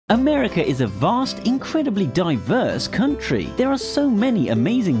America is a vast, incredibly diverse country. There are so many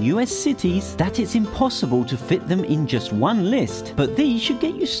amazing US cities that it's impossible to fit them in just one list, but these should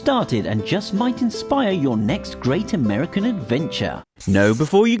get you started and just might inspire your next great American adventure. Know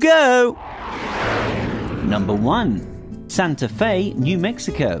before you go! Number 1. Santa Fe, New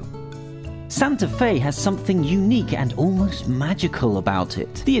Mexico. Santa Fe has something unique and almost magical about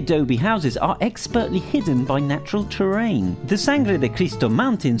it. The adobe houses are expertly hidden by natural terrain. The Sangre de Cristo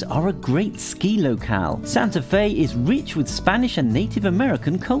Mountains are a great ski locale. Santa Fe is rich with Spanish and Native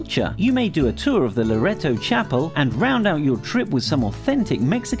American culture. You may do a tour of the Loretto Chapel and round out your trip with some authentic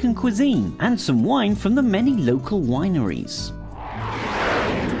Mexican cuisine and some wine from the many local wineries.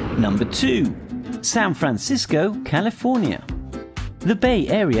 Number 2. San Francisco, California. The Bay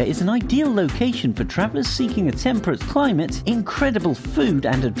Area is an ideal location for travelers seeking a temperate climate, incredible food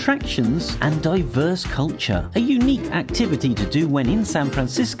and attractions, and diverse culture. A unique activity to do when in San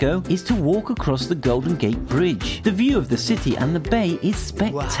Francisco is to walk across the Golden Gate Bridge. The view of the city and the bay is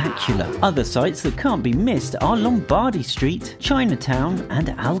spectacular. Wow. Other sites that can't be missed are Lombardy Street, Chinatown, and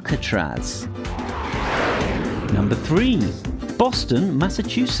Alcatraz. Number 3. Boston,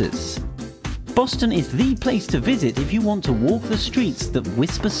 Massachusetts. Boston is the place to visit if you want to walk the streets that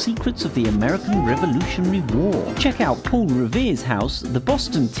whisper secrets of the American Revolutionary War. Check out Paul Revere's house, the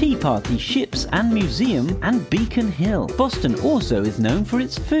Boston Tea Party Ships and Museum, and Beacon Hill. Boston also is known for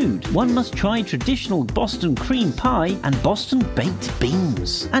its food. One must try traditional Boston cream pie and Boston baked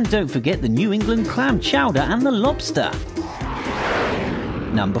beans. And don't forget the New England clam chowder and the lobster.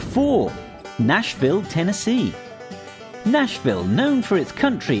 Number 4. Nashville, Tennessee. Nashville, known for its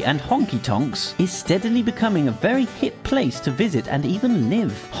country and honky-tonks, is steadily becoming a very hip place to visit and even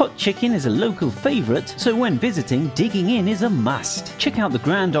live. Hot chicken is a local favourite, so when visiting, digging in is a must. Check out the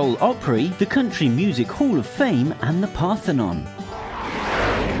Grand Ole Opry, the Country Music Hall of Fame, and the Parthenon.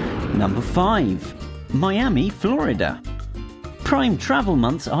 Number 5. Miami, Florida. Prime travel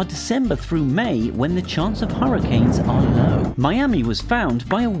months are December through May, when the chance of hurricanes are low. Miami was found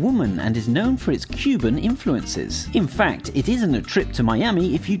by a woman and is known for its Cuban influences. In fact, it isn't a trip to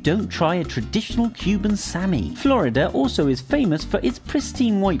Miami if you don't try a traditional Cuban Sammy. Florida also is famous for its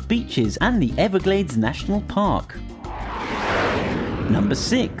pristine white beaches and the Everglades National Park. Number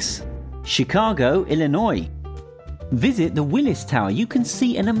 6. Chicago, Illinois. Visit the Willis Tower. You can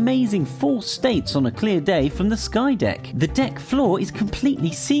see an amazing 4 states on a clear day from the sky deck. The deck floor is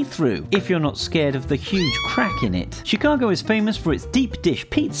completely see-through, if you're not scared of the huge crack in it. Chicago is famous for its deep dish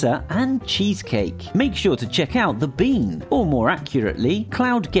pizza and cheesecake. Make sure to check out the Bean, or more accurately,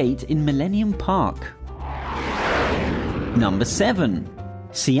 Cloud Gate in Millennium Park. Number 7.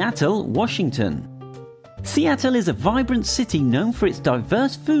 Seattle, Washington. Seattle is a vibrant city known for its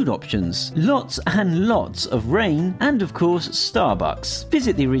diverse food options, lots and lots of rain, and of course Starbucks.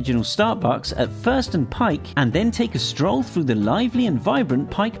 Visit the original Starbucks at First and Pike and then take a stroll through the lively and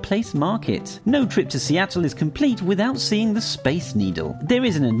vibrant Pike Place Market. No trip to Seattle is complete without seeing the Space Needle. There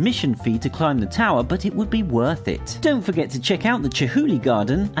is an admission fee to climb the tower, but it would be worth it. Don't forget to check out the Chihuly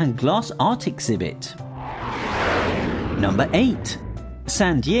Garden and Glass Art Exhibit. Number 8.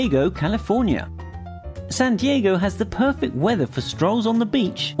 San Diego, California. San Diego has the perfect weather for strolls on the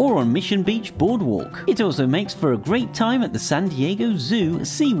beach or on Mission Beach Boardwalk. It also makes for a great time at the San Diego Zoo,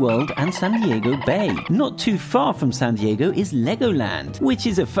 SeaWorld, and San Diego Bay. Not too far from San Diego is Legoland, which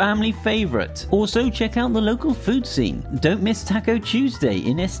is a family favorite. Also, check out the local food scene. Don't miss Taco Tuesday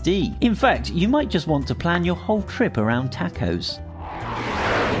in SD. In fact, you might just want to plan your whole trip around tacos.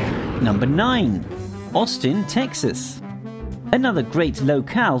 Number 9. Austin, Texas. Another great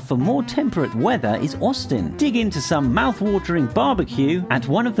locale for more temperate weather is Austin. Dig into some mouth-watering barbecue at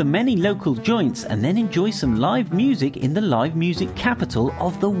one of the many local joints and then enjoy some live music in the live music capital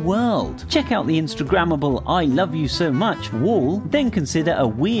of the world. Check out the Instagrammable I Love You So Much wall, then consider a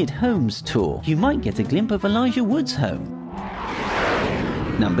Weird Homes tour. You might get a glimpse of Elijah Wood's home.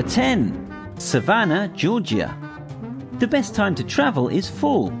 Number 10. Savannah, Georgia. The best time to travel is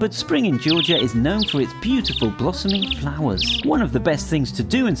fall, but spring in Georgia is known for its beautiful blossoming flowers. One of the best things to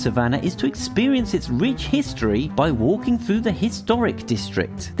do in Savannah is to experience its rich history by walking through the historic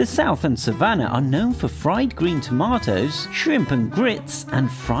district. The South and Savannah are known for fried green tomatoes, shrimp and grits, and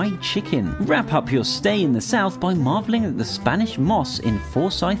fried chicken. Wrap up your stay in the South by marveling at the Spanish moss in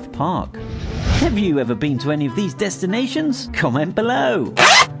Forsyth Park. Have you ever been to any of these destinations? Comment below!